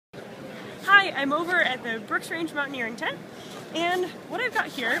Today I'm over at the Brooks Range Mountaineering tent, and what I've got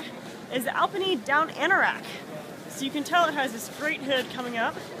here is the Alpini down anorak. So you can tell it has this great hood coming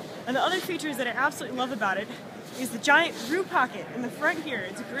up, and the other features that I absolutely love about it is the giant root pocket in the front here.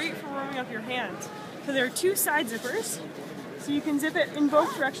 It's great for warming up your hands. So there are two side zippers, so you can zip it in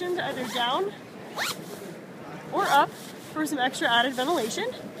both directions, either down or up for some extra added ventilation.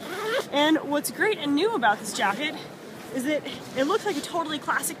 And what's great and new about this jacket is that it looks like a totally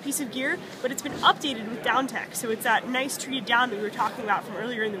classic piece of gear, but it's been updated with down tech. So it's that nice treated down that we were talking about from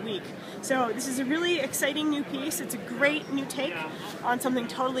earlier in the week. So this is a really exciting new piece. It's a great new take on something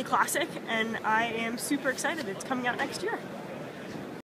totally classic, and I am super excited. It's coming out next year.